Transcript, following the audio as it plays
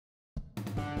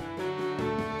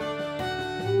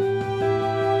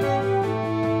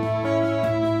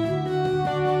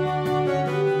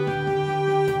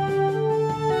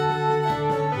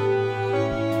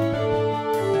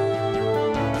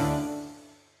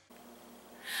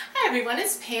everyone,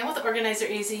 it's Pam with Organizer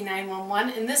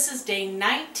AZ911, and this is day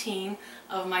 19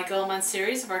 of my Go Month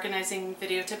series of organizing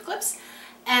video tip clips.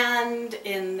 And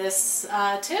in this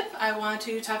tip, I want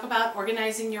to talk about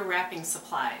organizing your wrapping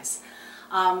supplies.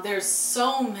 There's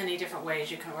so many different ways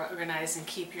you can organize and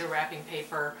keep your wrapping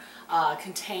paper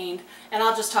contained, and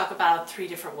I'll just talk about 3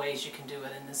 different ways you can do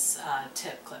it in this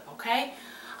tip clip, okay?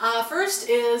 First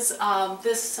is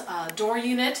this door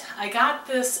unit. I got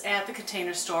this at the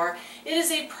Container Store. It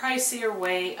is a pricier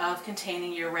way of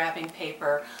containing your wrapping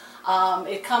paper.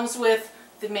 It comes with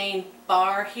the main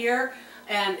bar here,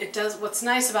 and it does. What's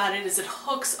nice about it is it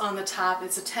hooks on the top.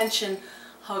 It's a tension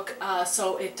hook,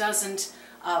 so it doesn't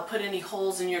put any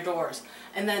holes in your doors.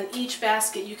 And then each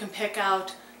basket you can pick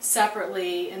out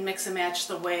separately and mix and match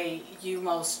the way you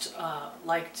most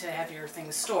like to have your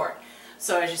things stored.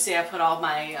 So as you see, I put all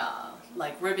my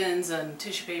like ribbons and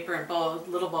tissue paper and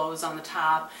little bows on the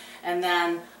top, and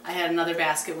then I had another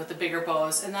basket with the bigger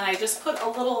bows, and then I just put a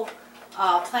little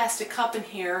plastic cup in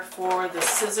here for the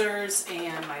scissors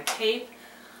and my tape.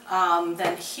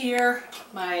 Then here,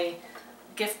 my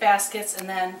gift baskets, and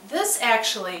then this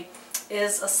actually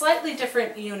is a slightly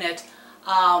different unit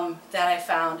that I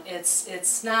found.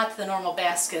 It's not the normal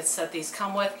baskets that these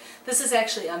come with. This is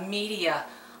actually a media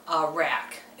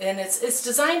rack, and it's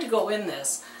designed to go in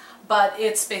this, but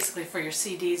it's basically for your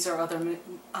CDs or other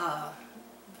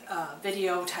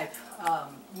video type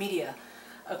media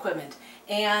equipment.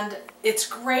 And it's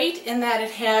great in that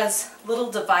it has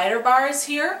little divider bars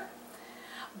here,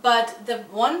 but the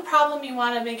one problem you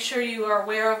want to make sure you are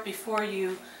aware of before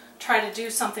you try to do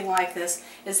something like this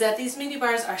is that these media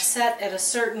bars are set at a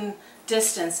certain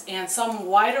distance, and some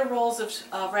wider rolls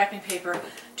of wrapping paper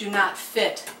do not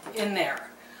fit in there.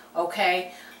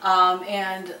 Okay,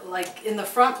 and like in the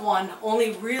front one,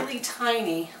 only really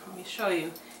tiny, let me show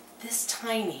you, this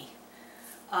tiny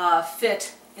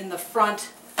fit in the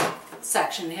front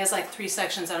section. It has like 3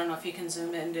 sections. I don't know if you can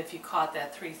zoom in if you caught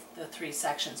that the three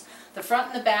sections. The front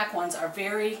and the back ones are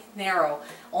very narrow,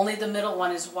 only the middle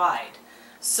one is wide.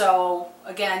 So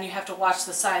again, you have to watch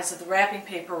the size of the wrapping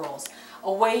paper rolls.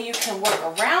 A way you can work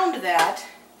around that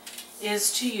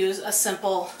is to use a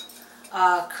simple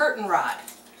curtain rod.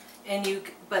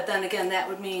 But then again, that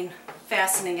would mean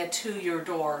fastening it to your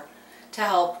door to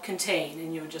help contain,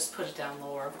 and you would just put it down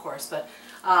lower, of course. But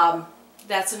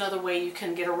that's another way you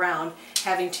can get around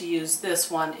having to use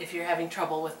this one if you're having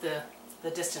trouble with the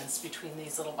distance between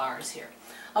these little bars here.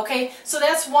 Okay, so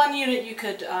that's one unit you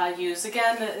could use.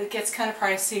 Again, it gets kind of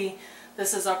pricey.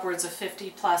 This is upwards of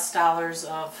 $50+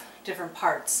 of different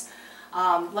parts.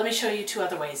 Let me show you 2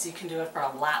 other ways you can do it for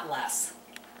a lot less.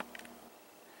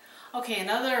 Okay,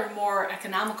 another more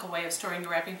economical way of storing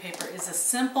your wrapping paper is a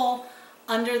simple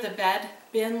under the bed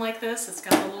bin like this. It's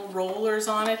got the little rollers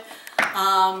on it,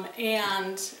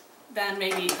 and then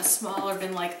maybe a smaller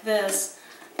bin like this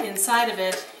inside of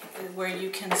it where you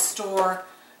can store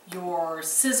your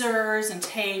scissors and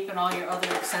tape and all your other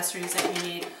accessories that you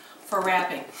need for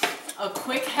wrapping. A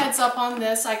quick heads up on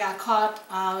this, I got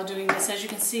caught doing this. As you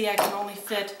can see, I can only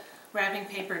fit wrapping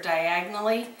paper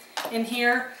diagonally in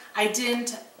here. I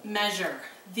didn't measure.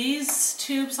 These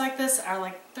tubes like this are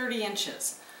like 30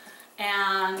 inches,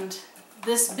 and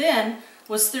this bin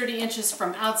was 30 inches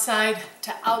from outside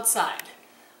to outside,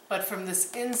 but from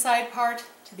this inside part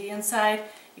to the inside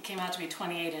it came out to be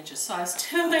 28 inches, so I was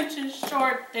 2 inches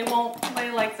short. They won't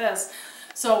lay like this.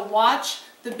 So watch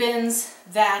the bins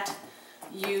that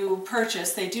you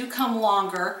purchase. They do come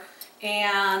longer,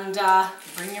 and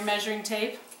bring your measuring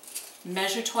tape.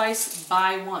 Measure twice,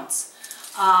 buy once.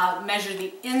 Measure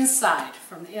the inside,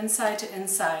 from the inside to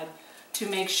inside, to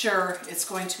make sure it's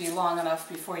going to be long enough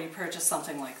before you purchase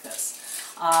something like this.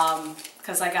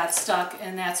 Because I got stuck,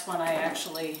 and that's when I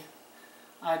actually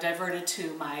diverted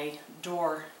to my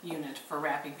door unit for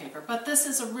wrapping paper. But this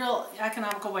is a real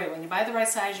economical way. When you buy the right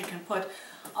size, you can put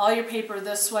all your paper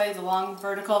this way, the long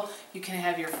vertical. You can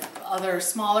have your other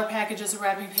smaller packages of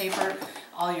wrapping paper,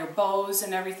 all your bows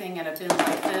and everything in a bin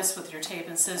like this with your tape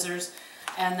and scissors,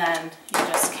 and then you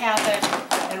just cap it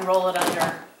and roll it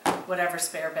under whatever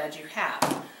spare bed you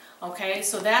have. Okay,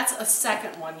 so that's a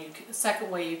second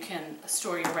way you can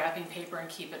store your wrapping paper and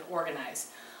keep it organized.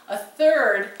 A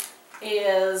third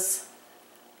is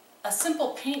a simple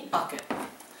paint bucket.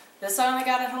 This I only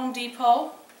got at Home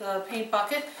Depot, the paint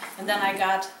bucket, and then I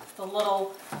got the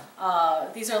little,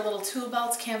 these are little tool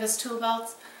belts, canvas tool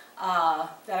belts,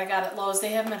 that I got at Lowe's.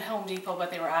 They have them at Home Depot,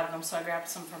 but they were out of them, so I grabbed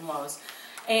some from Lowe's.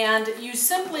 And you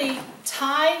simply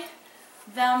tie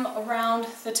them around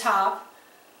the top.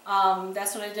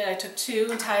 That's what I did. I took 2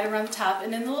 and tied around the top,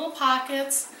 and in the little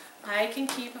pockets I can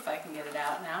keep, if I can get it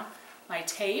out now, my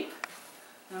tape,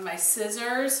 and my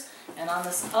scissors, and on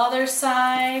this other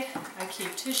side I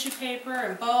keep tissue paper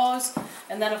and bows,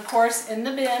 and then of course in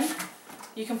the bin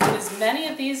you can put as many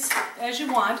of these as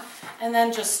you want and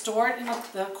then just store it in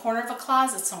the corner of a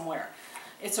closet somewhere.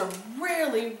 It's a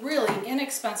really, really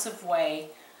inexpensive way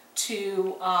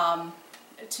to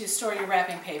store your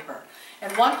wrapping paper.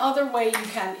 And one other way you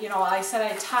can, you know, I said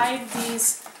I tied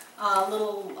these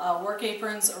little work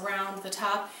aprons around the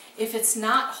top. If it's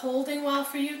not holding well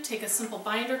for you, take a simple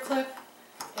binder clip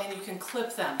and you can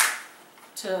clip them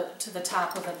to the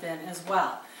top of the bin as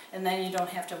well. And then you don't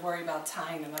have to worry about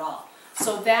tying them at all.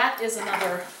 So that is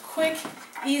another quick,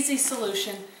 easy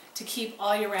solution to keep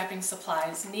all your wrapping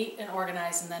supplies neat and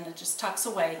organized, and then it just tucks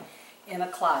away in a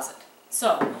closet.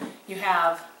 So you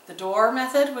have the door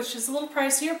method, which is a little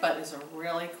pricier, but is a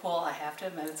really cool, I have to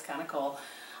admit it's kind of cool,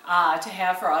 to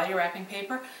have for all your wrapping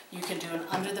paper. You can do an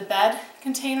under the bed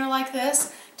container like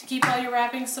this to keep all your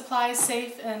wrapping supplies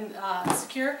safe and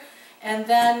secure. And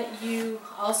then you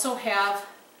also have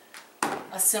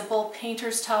a simple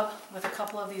painter's tub with a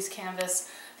couple of these canvas.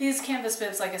 These canvas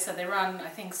bibs, like I said, they run, I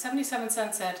think, 77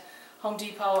 cents at Home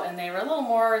Depot, and they were a little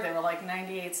more. They were like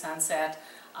 98 cents at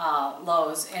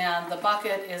Lowe's, and the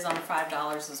bucket is under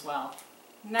 $5 as well.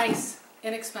 Nice,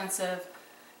 inexpensive,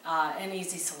 and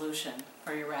easy solution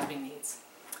for your wrapping needs.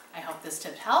 I hope this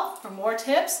tip helped. For more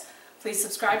tips, please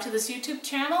subscribe to this YouTube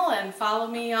channel and follow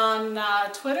me on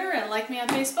Twitter and like me on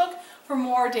Facebook for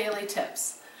more daily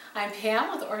tips. I'm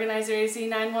Pam with Organizer AZ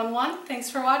 911. Thanks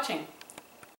for watching.